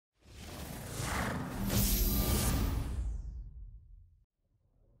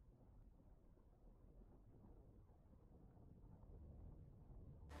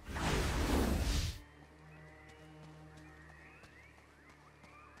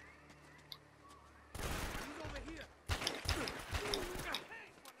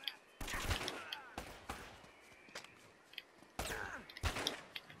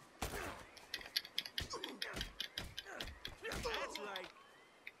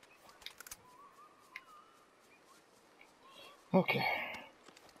Okay.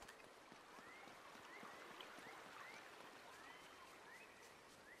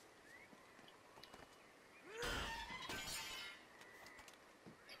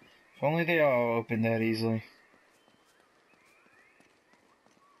 If only they all open that easily.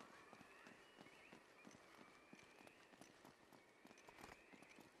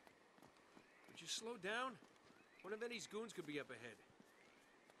 Would you slow down? One of Eddie's goons could be up ahead.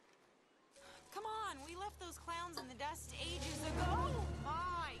 Come on, we left those clowns in the dust ages ago. Oh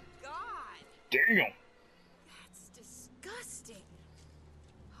my god! Damn! That's disgusting.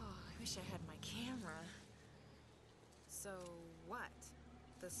 Oh, I wish I had my camera. So what?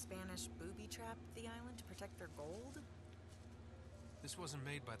 The Spanish booby-trapped the island to protect their gold? This wasn't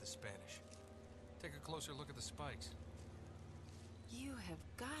made by the Spanish. Take a closer look at the spikes. You have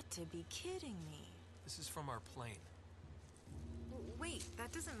got to be kidding me. This is from our plane. Wait,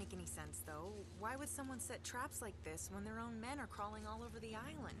 that doesn't make any sense, though. Why would someone set traps like this when their own men are crawling all over the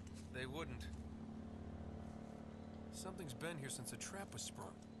island? They wouldn't. Something's been here since a trap was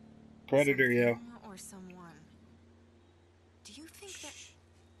sprung. Predator, yo. Or someone. Do you think that...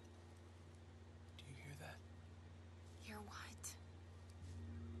 Do you hear that? Hear what?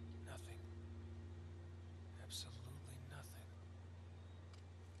 Nothing. Absolutely nothing.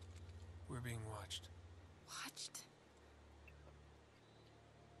 We're being watched. Watched?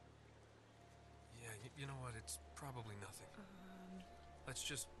 Yeah, you know what? It's probably nothing. Let's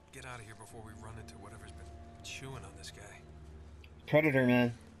just get out of here before we run into whatever's been chewing on this guy. Predator,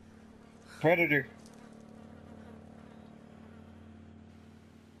 man. Predator.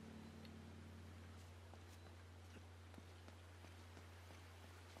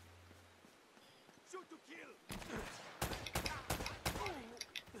 Shoot to kill!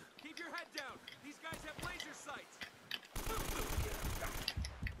 Keep your head down! These guys have laser sights!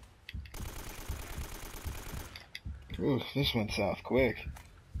 Ooh, this went south quick.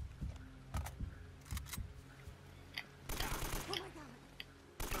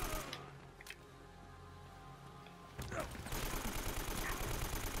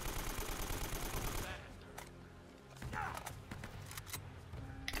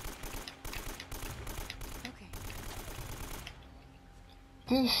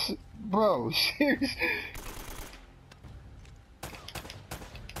 This, bro, seriously.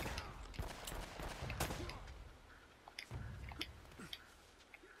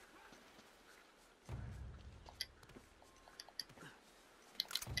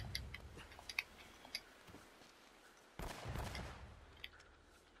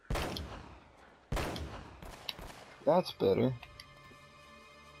 That's better.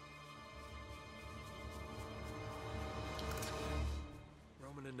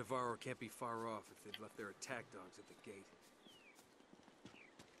 Roman and Navarro can't be far off if they've left their attack dogs at the gate.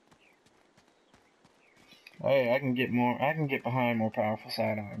 Hey, I can get behind more powerful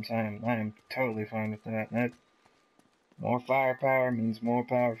sidearms. I am totally fine with that. That more firepower means more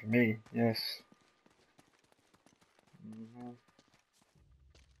power for me. Yes.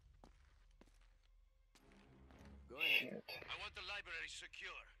 Go ahead. Shit. I want the library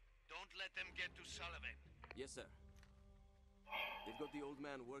secure. Don't let them get to Sullivan. Yes, sir. They've got the old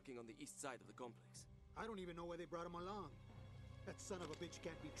man working on the east side of the complex. I don't even know why they brought him along. That son of a bitch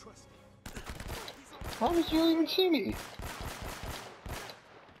can't be trusted. How did you even see me?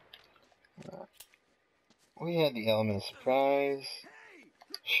 We had the element of surprise.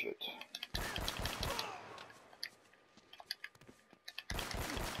 Shit.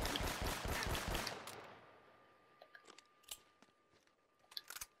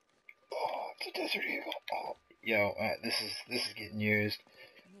 Oh, it's a desert eagle. Oh, yo, this is getting used.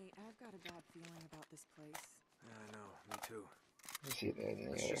 Nate, I've got a bad feeling about this place. Yeah, I know. Me too. Let's see if there's any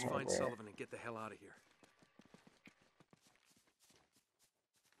Let's other just find hardware. Sullivan and get the hell out of here.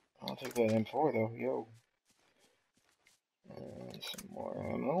 I'll take that M4 though, yo. And some more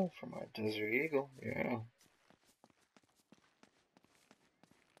ammo for my Desert Eagle, yeah.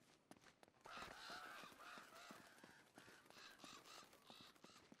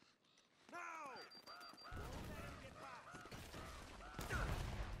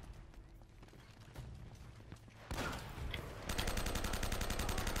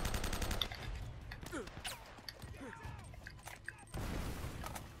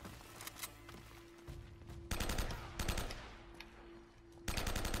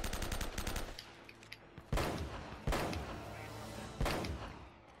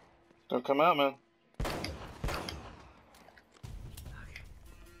 Don't come out, man.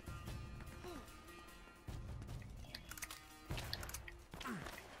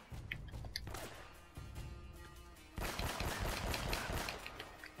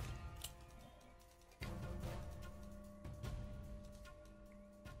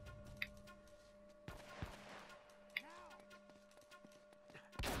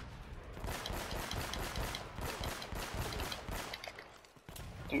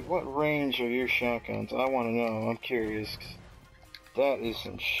 Dude, what range are your shotguns? I want to know. I'm curious. 'Cause that is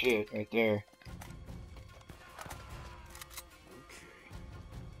some shit right there.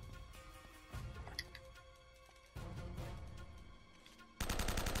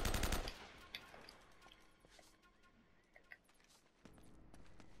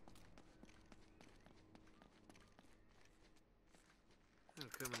 That'll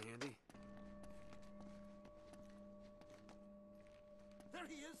come in handy. There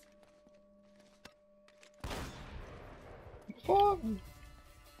he is. Fuck!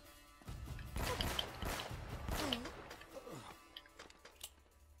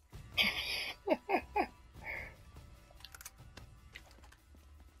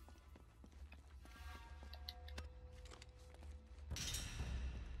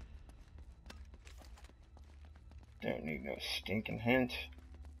 Don't need no stinking hint.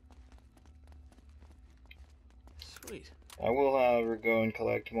 Sweet. I will, however, go and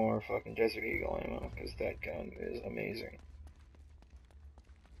collect more fucking Desert Eagle ammo, because that gun is amazing.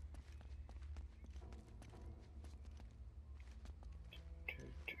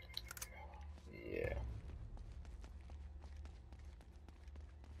 Yeah.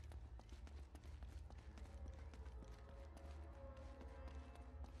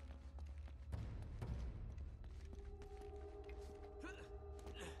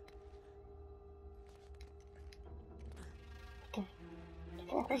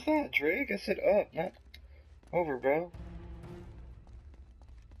 What was that, Drake? I said up, not over, bro.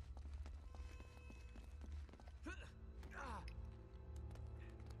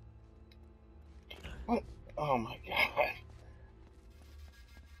 What? Oh my god.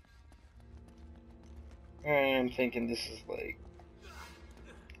 I am thinking this is like...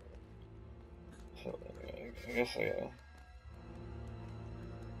 So, I guess I gotta...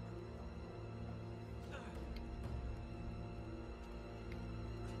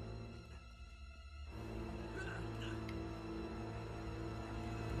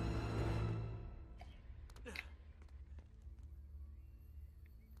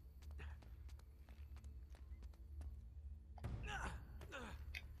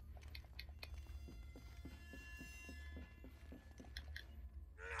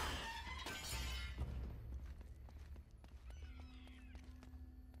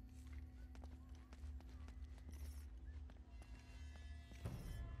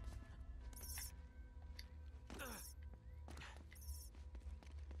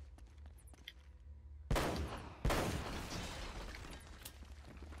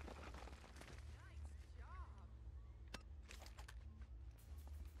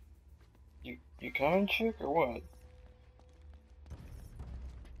 You coming, chick, or what?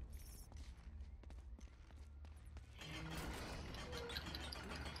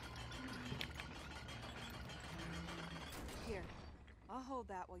 Here, I'll hold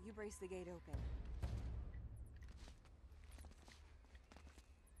that while you brace the gate open.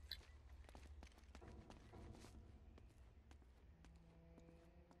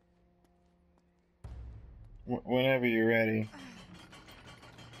 Whenever you're ready.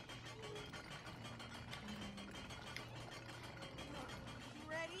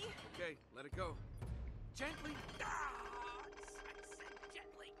 Ready? Okay, let it go. Gently. Ah! I said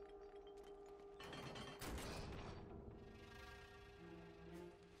gently.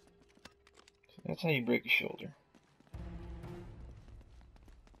 That's how you break a shoulder.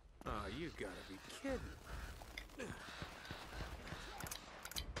 Oh, you gotta be kidding.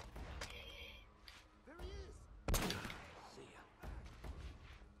 There he is. See ya.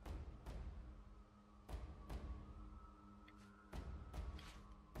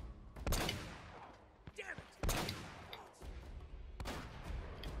 Damn it!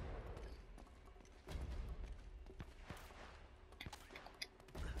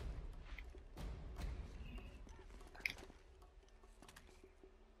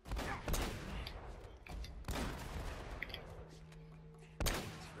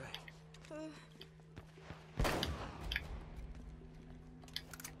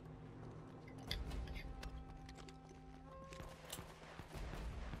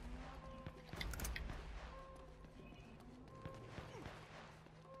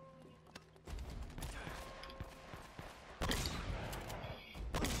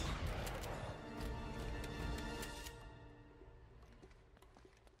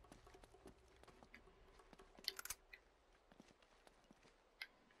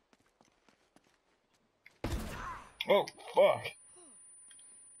 Oh, fuck.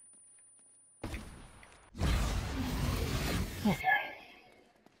 Okay.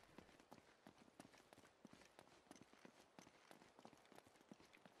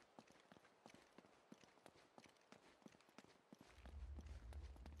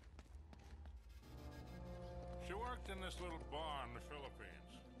 worked in this little bar in the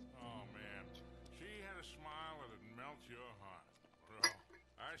Philippines. Oh, man. She had a smile that'd melt your heart. Well,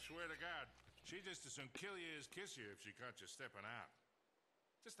 I swear to God, she'd just as soon kill you as kiss you if she caught you stepping out.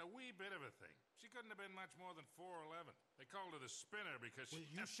 Just a wee bit of a thing. She couldn't have been much more than 4'11". They called her the spinner because she...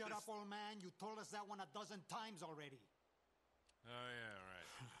 Will you shut up, old man? You told us that one a dozen times already. Oh, yeah,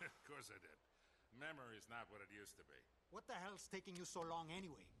 right. Of course I did. Memory's not what it used to be. What the hell's taking you so long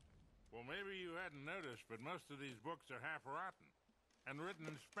anyway? Well, maybe you hadn't noticed, but most of these books are half rotten. And written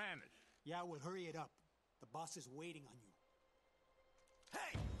in Spanish. Yeah, well, hurry it up. The boss is waiting on you.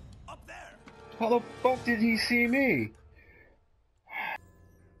 Hey! Up there! How the fuck did he see me?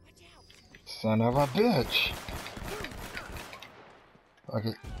 Son of a bitch.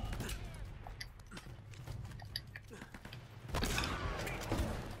 Okay.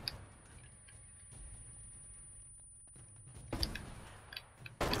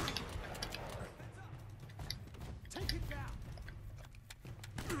 Take it down!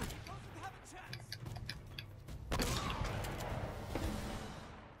 Doesn't have a chance!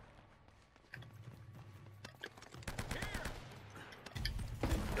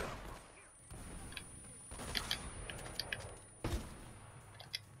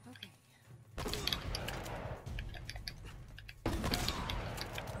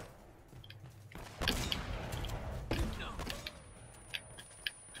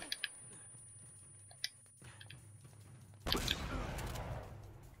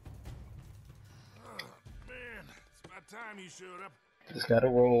 Time you showed up. Just gotta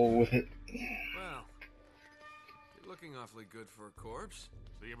roll with it. Well, you're looking awfully good for a corpse.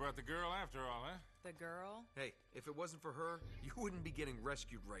 So you brought the girl after all, huh? The girl? Hey, if it wasn't for her, you wouldn't be getting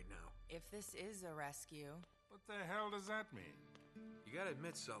rescued right now. If this is a rescue. What the hell does that mean? You gotta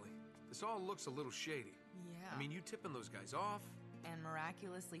admit, Sully, this all looks a little shady. Yeah. I mean, you tipping those guys off. And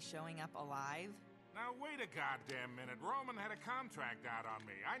miraculously showing up alive? Now wait a goddamn minute. Roman had a contract out on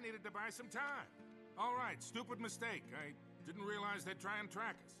me. I needed to buy some time. All right, stupid mistake. I didn't realize they'd try and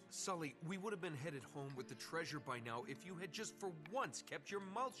track us. Sully, we would have been headed home with the treasure by now if you had just for once kept your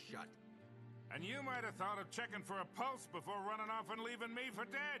mouth shut. And you might have thought of checking for a pulse before running off and leaving me for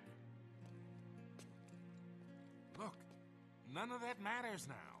dead. Look, none of that matters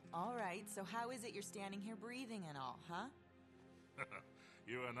now. All right, so how is it you're standing here breathing and all, huh?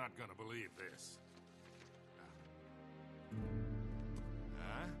 You are not gonna believe this.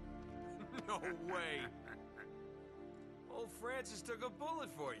 Huh? No way! Old Francis took a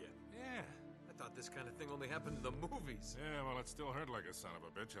bullet for you. Yeah. I thought this kind of thing only happened in the movies. Yeah, well, it still hurt like a son of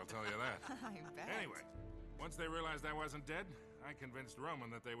a bitch, I'll tell you that. I bet. Anyway, once they realized I wasn't dead, I convinced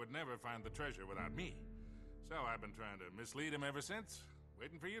Roman that they would never find the treasure without me. So I've been trying to mislead him ever since,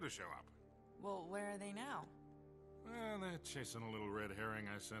 waiting for you to show up. Well, where are they now? Well, they're chasing a little red herring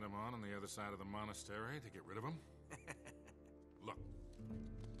I sent him on the other side of the monastery to get rid of him. Look.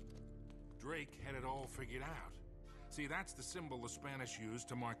 Drake had it all figured out. See, that's the symbol the Spanish used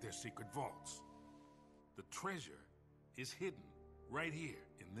to mark their secret vaults. The treasure is hidden right here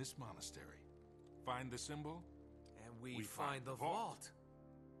in this monastery. Find the symbol, and we find the vault.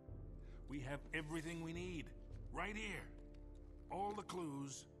 We have everything we need right here. All the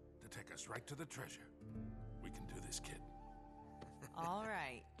clues to take us right to the treasure. We can do this, kid. All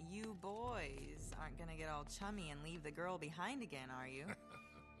right, you boys aren't gonna get all chummy and leave the girl behind again, are you?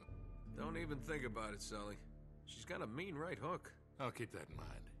 Don't even think about it, Sully. She's got a mean right hook. I'll keep that in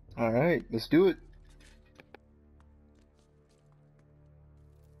mind. Alright, let's do it.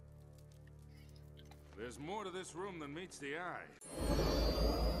 There's more to this room than meets the eye.